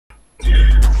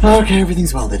Okay,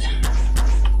 everything's welded.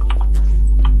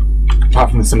 Apart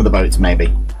from some of the boats,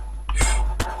 maybe.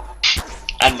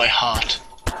 And my heart.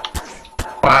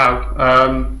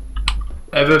 Wow.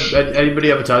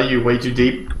 Anybody ever tell you you're way too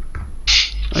deep?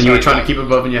 And you were trying to keep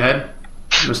above in your head?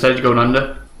 Instead you're going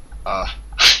under?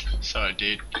 Sorry,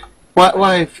 dude.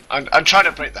 Why? I'm trying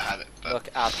to break the habit. But... Look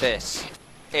at this.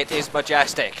 It is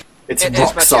majestic. It's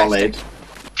rock solid.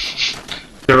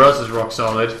 Yours is rock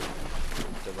solid.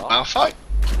 The rock? Malphite?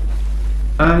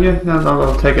 Yeah, no,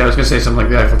 I'll take it. I was going to say something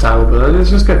like the Eiffel Tower, but it's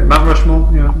just good. Mount Rushmore,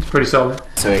 yeah, it's pretty solid.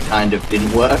 So it kind of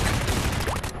didn't work?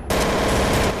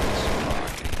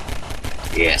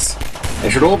 Yes. They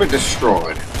should all be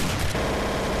destroyed.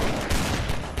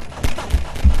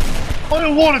 I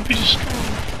don't want to be destroyed.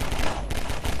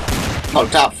 Oh,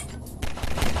 tough.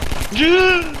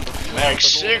 Yeah.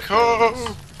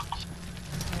 Mexico!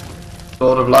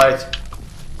 Lord of Light.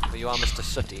 But you are Mr.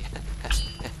 Sooty.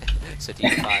 Sooty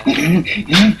fire.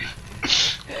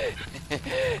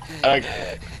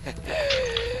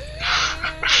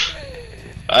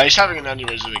 He's having an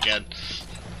aneurysm again.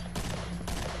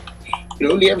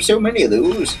 You only have so many of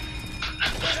those.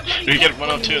 You get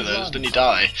 1 or 2 of those, then you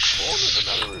die.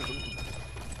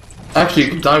 Actually, you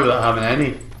can die without having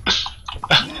any.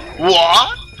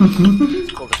 What?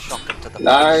 It's called a shotgun to the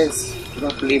Lies. Do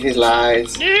not believe his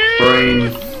lies.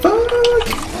 Brain fuck.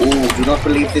 Ooh, do not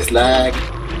believe this lag.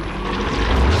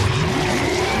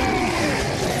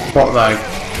 What lag?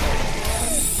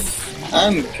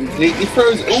 I'm completely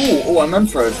frozen. Ooh, I'm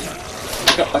unfrozen.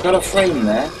 I got a frame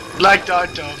there. Lag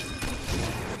died, dog.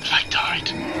 Lag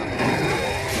died.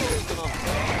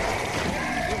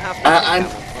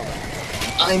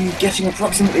 I'm getting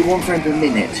approximately 1 frame per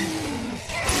minute.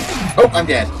 Oh, I'm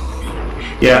dead.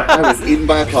 Yeah. I was eaten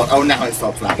by a clock. Oh, now it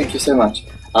stops now. Thank you so much.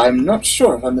 I'm not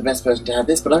sure if I'm the best person to have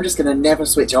this, but I'm just going to never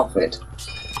switch off it.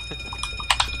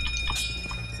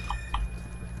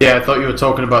 Yeah, I thought you were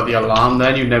talking about the alarm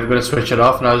then, you're never going to switch it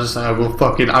off, and I was just like,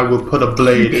 I will put a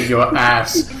blade in your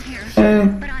ass.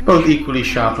 Both equally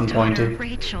sharp and pointy.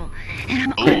 Rachel,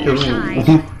 and I'm Ooh. shy.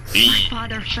 My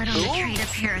father fled on the train to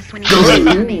Paris when he was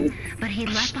coming, but he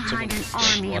left behind an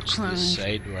army of clones.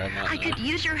 I could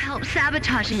use your help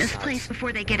sabotaging this place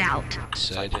before they get out.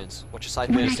 sideburns. Watch your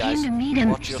When I sideburns, guys. came to meet him,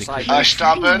 Watch your he sideburns.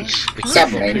 Stubborns.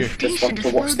 Stubborn. the Just station want to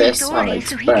just watch closed their the doorway sides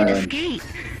so he could burn. escape.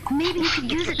 Maybe you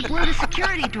could use it to blow the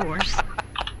security doors.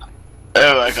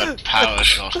 Oh, I got power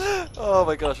shot. Oh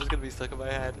my gosh, it's gonna be stuck in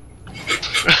my head.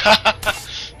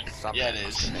 Yeah, it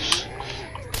is.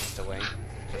 Just away.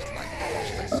 Just like,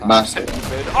 watch my Massive.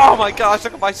 sideburns. Oh my gosh,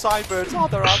 look at my sideburns. Oh,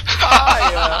 they're on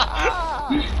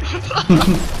fire.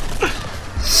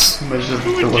 Measure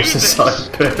the watch the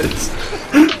sideburns.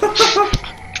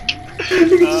 You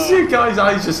can just see a guy's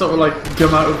eyes just sort of like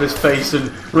come out of his face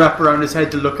and wrap around his head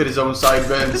to look at his own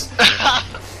sideburns.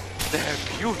 They're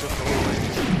beautiful.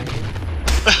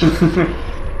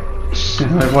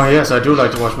 Like, why yes, I do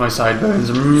like to watch my sideburns.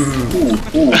 Ooh,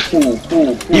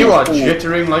 You are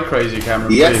jittering like crazy,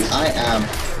 Cameron, Yes, please. I am.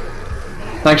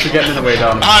 Thanks for getting in the way,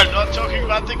 Dom. I'm not talking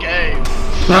about the game.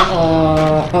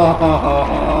 Oh.